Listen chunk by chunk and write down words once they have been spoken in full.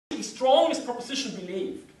the strongest proposition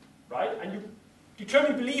believed, right? And you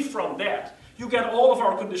determine belief from that, you get all of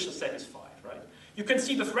our conditions satisfied, right? You can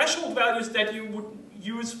see the threshold values that you would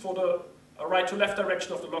use for the right to left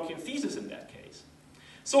direction of the Lockean thesis in that case.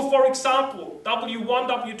 So for example, W1,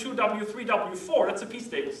 W2, W3, W4, that's a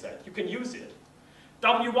p-stable set. You can use it.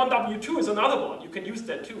 W1, W2 is another one. You can use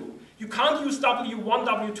that too. You can't use W1,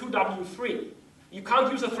 W2, W3. You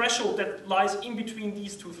can't use a threshold that lies in between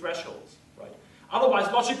these two thresholds, right?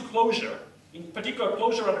 Otherwise, logical closure, in particular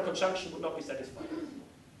closure under conjunction, would not be satisfied.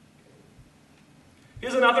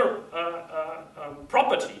 Here's another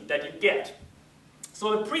property that you get.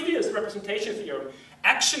 So the previous representation theorem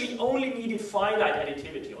actually only needed finite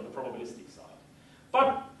additivity on the probabilistic side.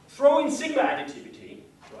 But throw in sigma additivity,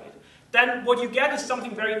 right? Then what you get is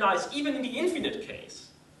something very nice, even in the infinite case.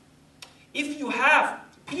 If you have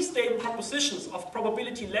p-stable propositions of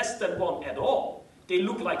probability less than 1 at all, they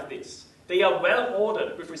look like this. They are well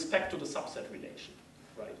ordered with respect to the subset relation,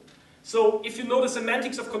 right? So if you know the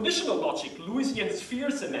semantics of conditional logic, Lewisian sphere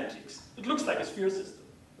semantics, it looks like a sphere system,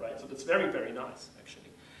 right? So that's very, very nice, actually.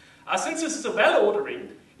 Since this is a well ordering,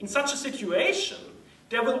 in such a situation,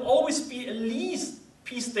 there will always be at least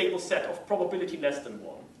p-stable set of probability less than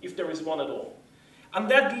 1, if there is one at all. And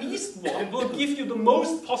that least one will give you the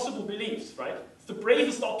most possible beliefs, right? It's the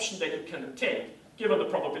bravest option that you can take, given the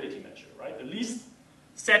probability measure, right? The least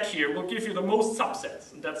set here will give you the most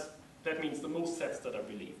subsets, and that means the most sets that are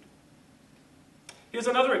believed. Here's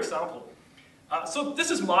another example. So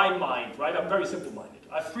this is my mind, right? I'm very simple-minded.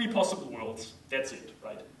 I have 3 possible worlds. That's it,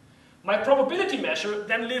 right? My probability measure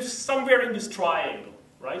then lives somewhere in this triangle,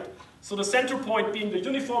 right? So the center point being the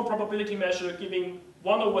uniform probability measure giving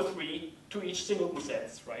 1/3 to each singleton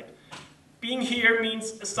sets, right? Being here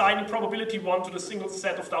means assigning probability 1 to the single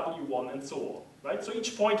set of W1 and so on, right? So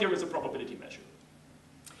each point here is a probability measure.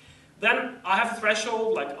 Then I have a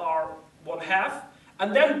threshold like R1/2,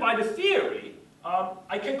 and then by the theory,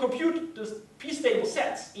 I can compute the p-stable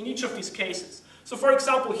sets in each of these cases. So for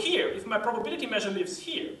example here, if my probability measure lives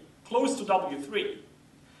here, close to W3,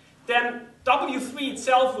 then W3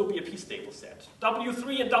 itself will be a p-stable set.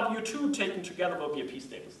 W3 and W2 taken together will be a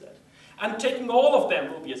p-stable set. And taking all of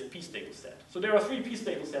them will be a p-stable set. So there are 3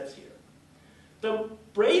 p-stable sets here. The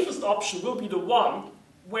bravest option will be the one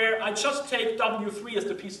where I just take W3 as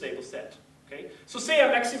the p-stable set. Okay? So say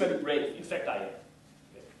I'm maximally brave, in fact I am.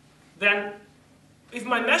 Okay. Then, if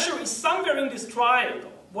my measure is somewhere in this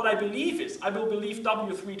triangle, what I believe is, I will believe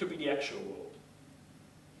W3 to be the actual world.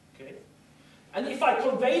 Okay? And if I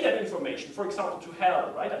convey that information, for example, to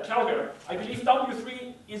Helen, right? I tell her, I believe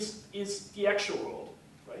W3 is the actual world,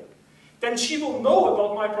 right? Then she will know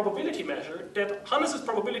about my probability measure, that Hannes'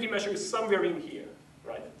 probability measure is somewhere in here,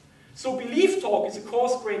 right? So belief talk is a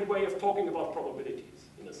coarse-grained way of talking about probabilities,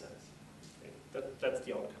 in a sense. Okay? That's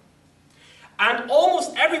the outcome. And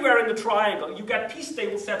almost everywhere in the triangle, you get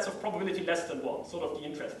p-stable sets of probability less than 1, sort of the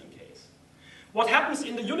interesting case. What happens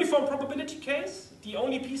in the uniform probability case? The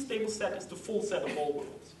only p-stable set is the full set of all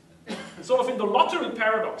worlds. Sort of in the lottery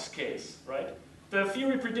paradox case, right? The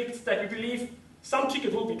theory predicts that you believe some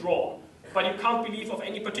ticket will be drawn, but you can't believe of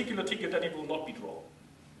any particular ticket that it will not be drawn.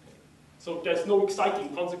 So there's no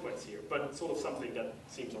exciting consequence here, but it's sort of something that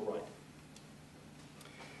seems all right.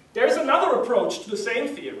 There's another approach to the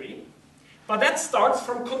same theory, but that starts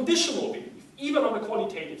from conditional belief, even on the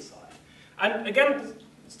qualitative side. And again, the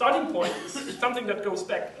starting point is something that goes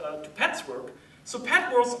back to Pat's work. So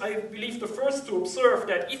Pat was, I believe, the first to observe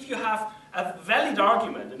that if you have a valid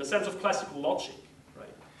argument in the sense of classical logic,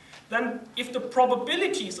 right, then if the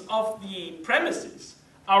probabilities of the premises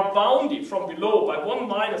are bounded from below by 1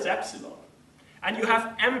 minus epsilon, and you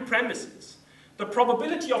have m premises, the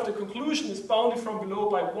probability of the conclusion is bounded from below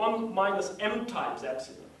by 1 minus m times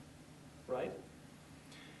epsilon. Right?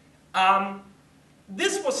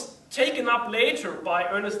 This was taken up later by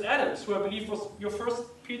Ernest Adams, who I believe was your first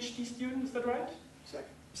PhD student, is that right?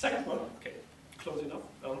 Second one? Okay, close enough.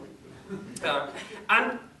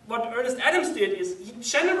 And what Ernest Adams did is he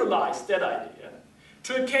generalized that idea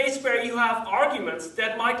to a case where you have arguments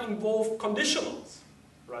that might involve conditionals,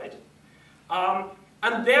 right?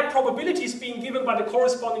 And their probabilities being given by the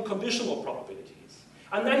corresponding conditional probabilities.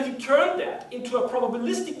 And then he turned that into a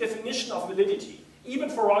probabilistic definition of validity, even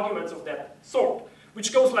for arguments of that sort,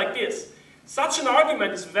 which goes like this. Such an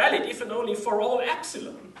argument is valid if and only for all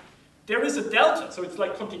epsilon, there is a delta, so it's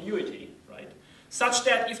like continuity, right? Such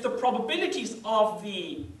that if the probabilities of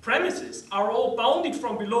the premises are all bounded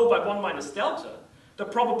from below by 1 minus delta, the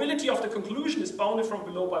probability of the conclusion is bounded from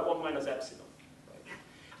below by 1 minus epsilon. Right?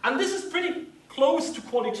 And this is pretty close to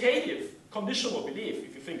qualitative conditional belief,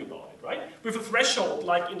 if you think about it, right? With a threshold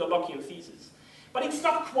like in the Lockean thesis. But it's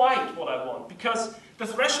not quite what I want, because the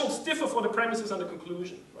thresholds differ for the premises and the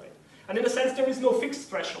conclusion, right? And in a sense, there is no fixed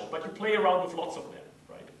threshold, but you play around with lots of them,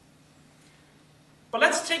 right? But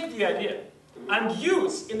let's take the idea and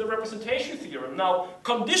use in the representation theorem now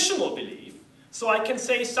conditional belief. So I can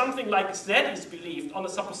say something like Z is believed on a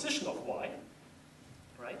supposition of Y,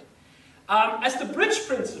 right? As the bridge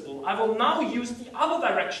principle, I will now use the other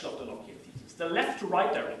direction of the Lockean thesis, the left to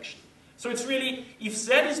right direction. So it's really, if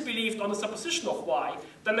Z is believed on a supposition of Y,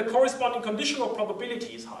 then the corresponding conditional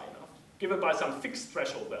probability is high enough, given by some fixed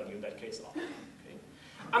threshold value, in that case R. Okay?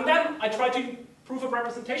 And then I try to prove a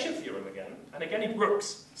representation theorem again, and again it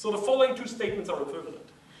works. So the following two statements are equivalent.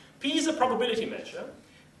 P is a probability measure.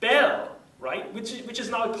 Bell, right, which is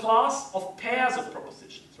now a class of pairs of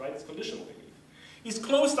propositions, right, it's conditional belief, is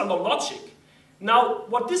closed under logic. Now,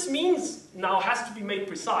 what this means now has to be made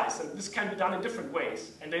precise, and this can be done in different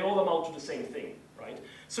ways, and they all amount to the same thing, right?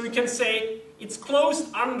 So you can say it's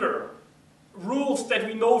closed under rules that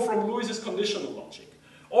we know from Lewis's conditional logic.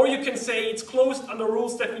 Or you can say it's closed under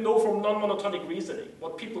rules that we know from non-monotonic reasoning,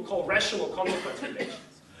 what people call rational consequence relations.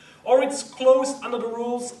 Or it's closed under the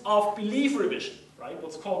rules of belief revision, right?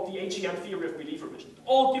 What's called the AGM theory of belief revision. It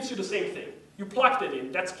all gives you the same thing. You plugged it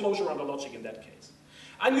in, that's closure under logic in that case.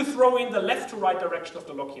 And you throw in the left to right direction of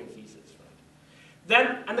the Lockean thesis, right?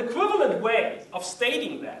 Then an equivalent way of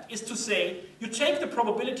stating that is to say you take the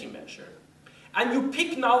probability measure and you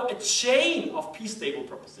pick now a chain of p-stable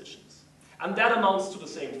propositions. And that amounts to the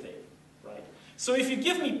same thing, right? So if you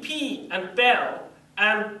give me P and Bell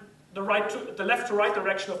and the left to right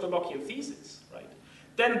direction of the Lockean thesis, right,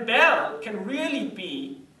 then Bell can really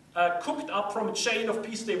be cooked up from a chain of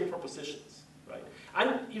p-stable propositions, right?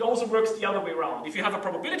 And it also works the other way around. If you have a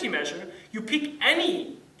probability measure, you pick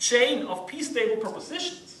any chain of p-stable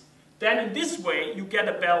propositions, then in this way you get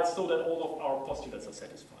a Bell so that all of our postulates are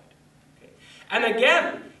satisfied. Okay? And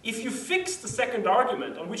again, if you fix the second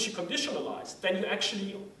argument on which you conditionalize, then you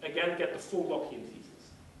actually, again, get the full Lockean thesis.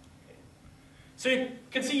 Okay. So you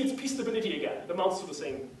can see it's p-stability again. It amounts to the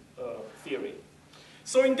same theory.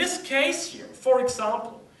 So in this case here, for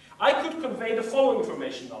example, I could convey the following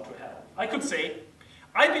information now to Helen. I could say,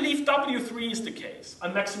 I believe W3 is the case.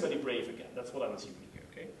 I'm maximally brave again. That's what I'm assuming here,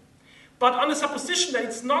 okay? But on the supposition that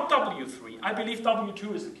it's not W3, I believe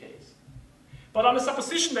W2 is the case. But on the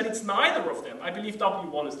supposition that it's neither of them, I believe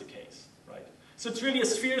W1 is the case, right? So it's really a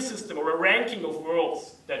sphere system or a ranking of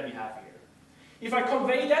worlds that we have here. If I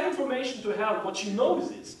convey that information to Helen, what she knows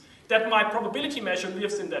is that my probability measure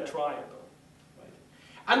lives in that triangle, right?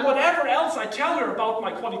 And whatever else I tell her about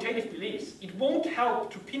my qualitative beliefs, it won't help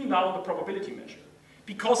to pin down the probability measure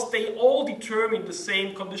because they all determine the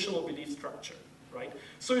same conditional belief structure, right?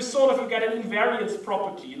 So you get an invariance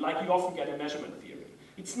property like you often get in measurement theory.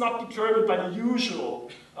 It's not determined by the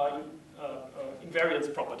usual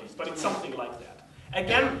invariance properties, but it's something like that.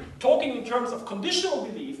 Again, talking in terms of conditional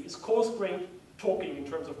belief is coarse-grained talking in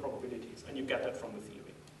terms of probabilities, and you get that from the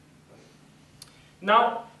theory.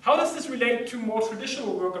 Now, how does this relate to more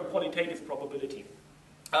traditional work on qualitative probability?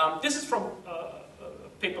 This is from a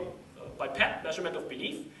paper by Pat, Measurement of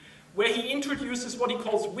Belief, where he introduces what he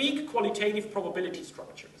calls weak qualitative probability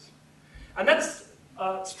structures. And that's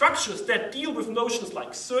structures that deal with notions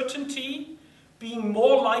like certainty, being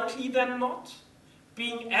more likely than not,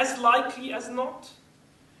 being as likely as not,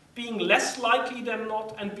 being less likely than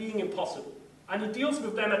not, and being impossible. And he deals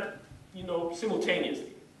with them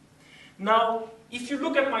simultaneously. Now, if you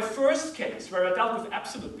look at my first case, where I dealt with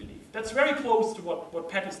absolute belief, that's very close to what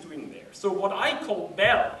Pat is doing there. So what I call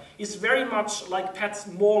Bell is very much like Pat's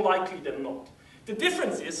more likely than not. The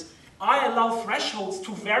difference is I allow thresholds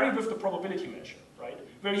to vary with the probability measure, right?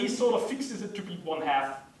 Where he sort of fixes it to be 1/2,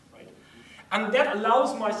 right? And that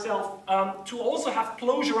allows myself to also have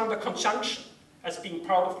closure under conjunction as being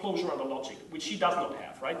part of closure under logic, which he does not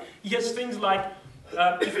have, right? He has things like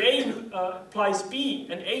if A implies B,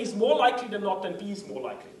 and A is more likely than not, then B is more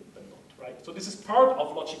likely than not, right? So this is part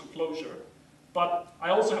of logical closure, but I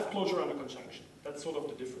also have closure under conjunction. That's sort of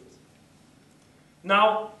the difference.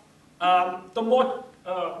 Now, the more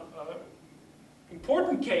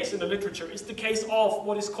important case in the literature is the case of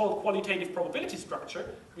what is called qualitative probability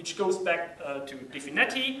structure, which goes back to De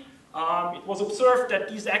Finetti. It was observed that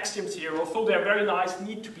these axioms here, although they're very nice,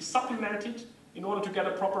 need to be supplemented in order to get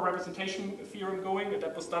a proper representation theorem going, and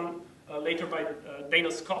that was done later by Dana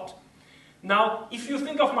Scott. Now, if you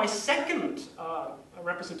think of my second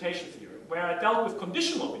representation theorem, where I dealt with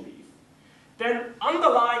conditional belief, then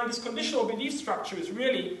underlying this conditional belief structure is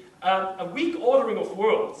really a weak ordering of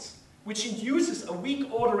worlds, which induces a weak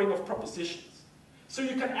ordering of propositions. So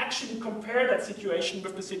you can actually compare that situation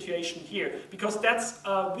with the situation here, because that's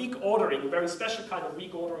weak ordering, a very special kind of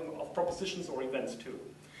weak ordering of propositions or events too.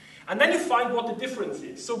 And then you find what the difference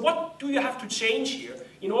is. So what do you have to change here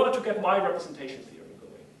in order to get my representation theorem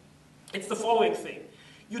going? It's the following thing.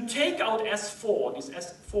 You take out S4, this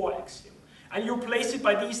S4 axiom, and you replace it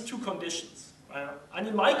by these two conditions. And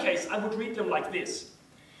in my case, I would read them like this.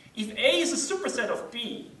 If A is a superset of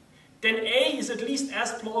B, then A is at least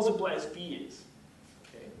as plausible as B is.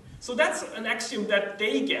 Okay? So that's an axiom that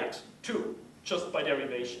they get too, just by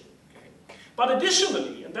derivation. Okay? But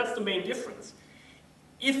additionally, and that's the main difference,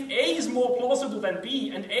 if A is more plausible than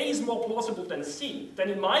B and A is more plausible than C, then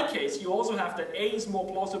in my case you also have that A is more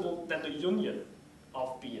plausible than the union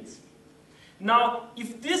of B and C. Now,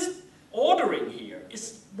 if this ordering here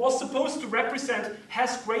was supposed to represent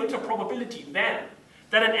has greater probability than,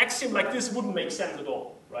 then an axiom like this wouldn't make sense at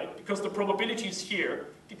all, right? Because the probabilities here,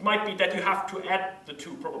 it might be that you have to add the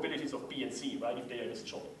two probabilities of B and C, right, if they are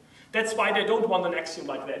disjoint. That's why they don't want an axiom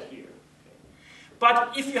like that here.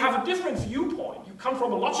 But if you have a different viewpoint, you come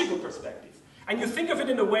from a logical perspective, and you think of it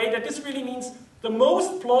in a way that this really means the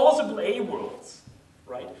most plausible A worlds,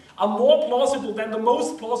 right, are more plausible than the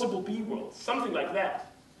most plausible B worlds, something like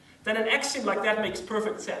that, then an axiom like that makes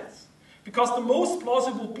perfect sense. Because the most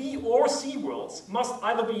plausible B or C worlds must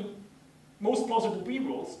either be most plausible B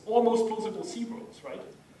worlds or most plausible C worlds, right?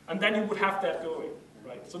 And then you would have that going,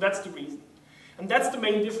 right? So that's the reason. And that's the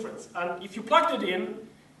main difference. And if you plugged it in,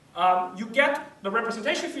 you get the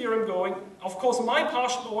representation theorem going. Of course, my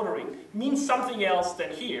partial ordering means something else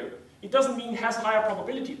than here. It doesn't mean has higher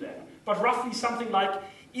probability than, but roughly something like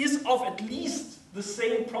is of at least the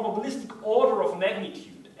same probabilistic order of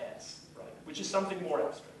magnitude as, right? Which is something more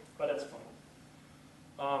abstract, but that's fine.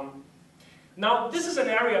 Now, this is an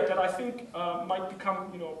area that I think might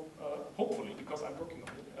become, hopefully, because I'm working on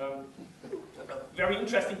it, very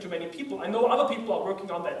interesting to many people. I know other people are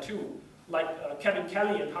working on that too, like Kevin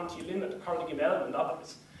Kelly and Hunty Lin at Carnegie Mellon and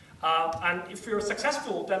others. And if you're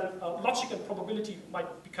successful, then logic and probability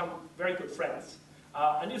might become very good friends.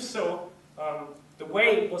 And if so, the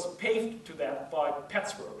way was paved to that by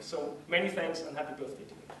Pat's work. So many thanks and happy birthday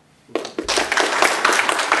to you.